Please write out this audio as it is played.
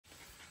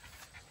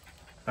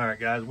All right,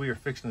 guys, we are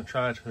fixing to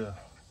try to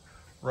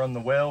run the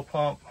well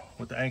pump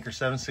with the Anker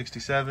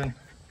 767.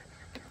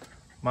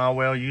 My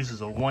well uses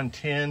a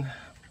 110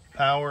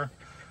 power,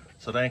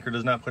 so the Anker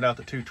does not put out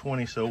the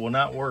 220, so it will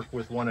not work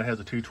with one that has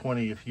a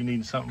 220. If you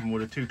need something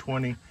with a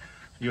 220,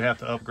 you have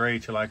to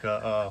upgrade to like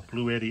a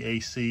Blue Eddy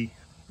AC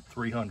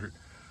 300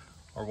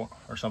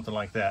 or something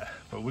like that.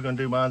 But we're gonna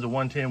do mine's a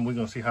 110. We're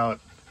gonna see how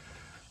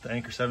the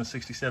Anker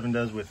 767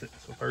 does with it.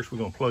 So first we're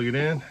gonna plug it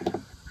in.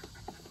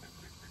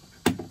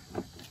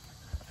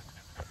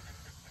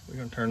 We're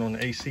gonna turn on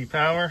the AC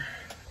power,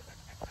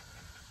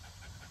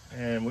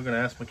 and we're gonna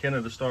ask McKenna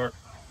to start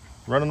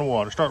running the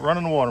water. Start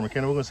running the water,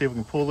 McKenna. We're gonna see if we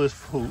can fill this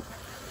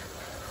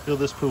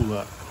pool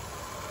up.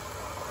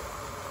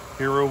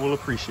 Hero will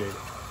appreciate it.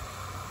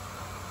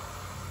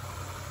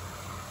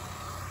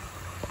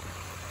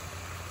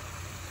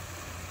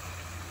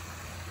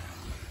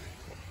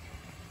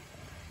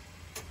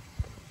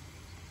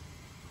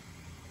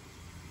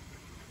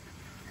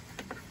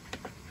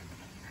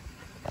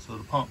 So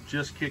the pump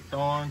just kicked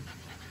on,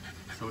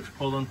 so it's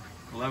pulling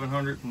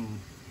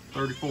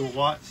 1134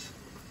 watts,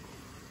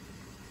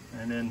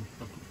 and then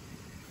the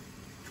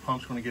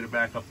pump's going to get it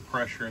back up to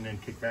pressure and then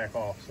kick back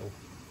off. So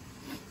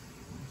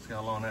let's see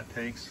how long that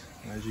takes.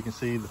 And as you can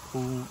see, the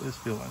pool is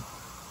filling.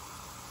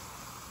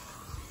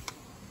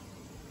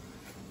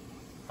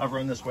 I've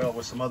run this well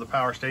with some other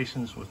power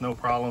stations with no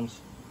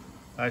problems.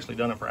 I actually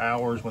done it for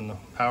hours when the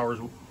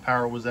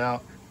power was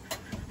out.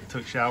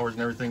 Took showers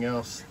and everything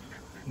else,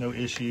 no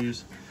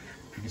issues.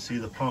 You can see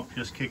the pump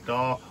just kicked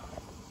off.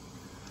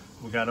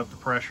 We got up the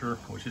pressure,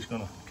 which is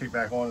going to kick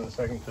back on in a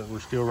second because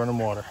we're still running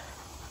water.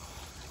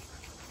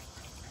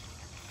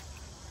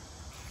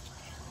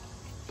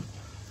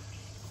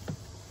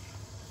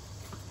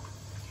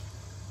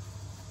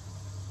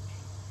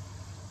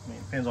 I mean,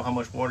 it depends on how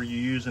much water you're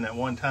using at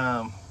one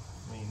time.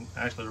 I mean,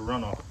 actually to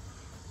run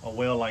a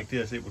well like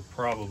this, it would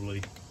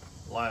probably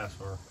last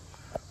for,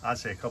 I'd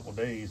say, a couple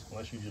days,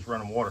 unless you're just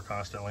running water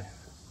constantly.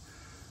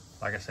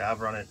 Like I said,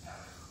 I've run it,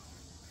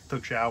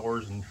 took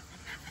showers, and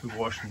we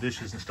washed some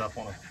dishes and stuff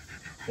on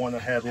one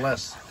that had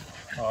less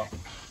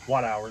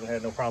watt hours and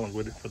had no problem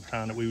with it for the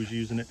time that we was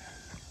using it.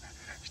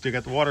 Still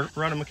got the water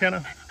running,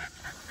 McKenna?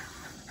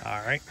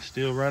 All right,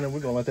 still running. We're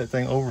gonna let that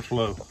thing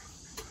overflow.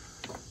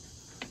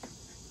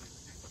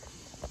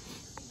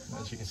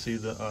 As you can see,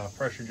 the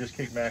pressure just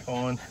kicked back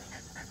on.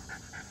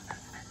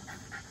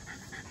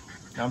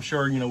 Now, I'm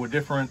sure, you know, with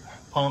different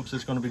pumps,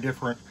 it's gonna be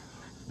different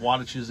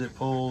wattages it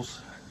pulls.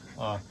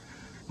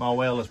 My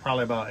well is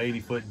probably about 80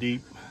 foot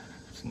deep.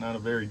 It's not a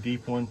very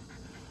deep one.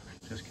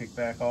 Just kick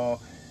back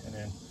off, and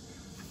then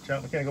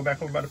Chuck, McKenna, go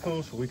back over by the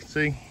pool so we can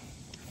see.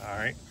 All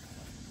right.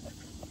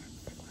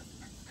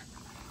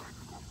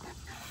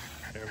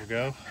 There we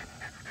go.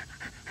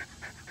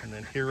 And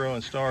then Hero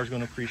and Star is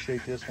going to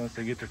appreciate this once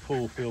they get their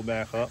pool filled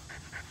back up.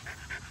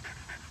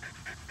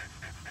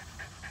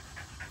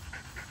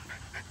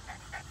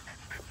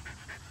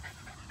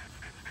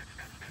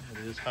 It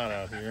is hot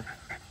out here.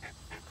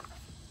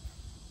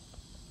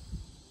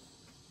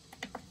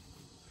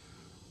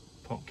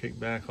 Pump kick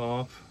back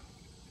off.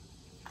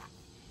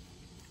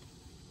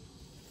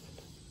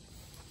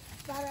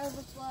 Got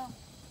overflow. All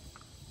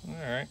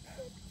right.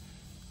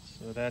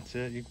 So that's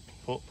it. You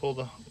pull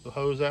the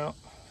hose out.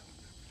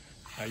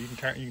 You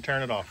can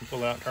turn it off. You pull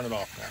it out, turn it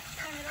off now.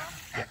 Turn it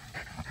off? Yeah.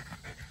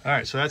 All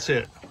right, so that's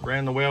it.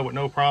 Ran the well with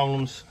no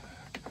problems.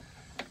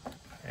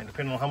 And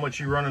depending on how much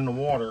you run in the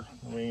water,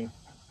 I mean,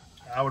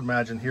 I would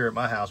imagine here at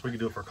my house, we could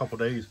do it for a couple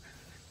days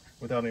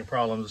without any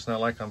problems. It's not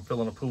like I'm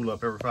filling a pool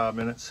up every 5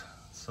 minutes.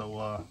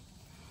 So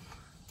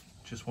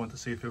just wanted to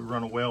see if it would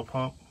run a well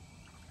pump.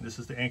 This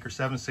is the Anker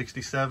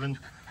 767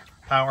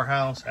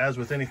 Powerhouse. As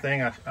with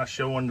anything I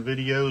show on the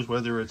videos,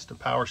 whether it's the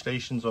power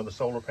stations or the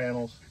solar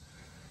panels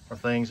or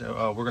things,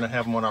 we're going to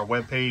have them on our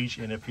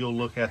webpage. And if you'll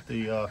look at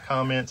the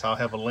comments, I'll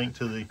have a link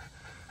to the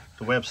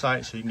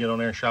website so you can get on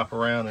there and shop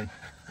around and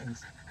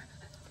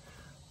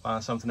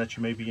find something that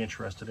you may be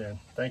interested in.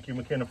 Thank you,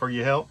 McKenna, for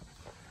your help.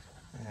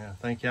 And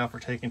thank y'all for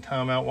taking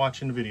time out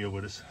watching the video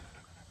with us.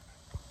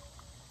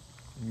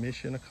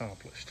 Mission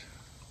accomplished.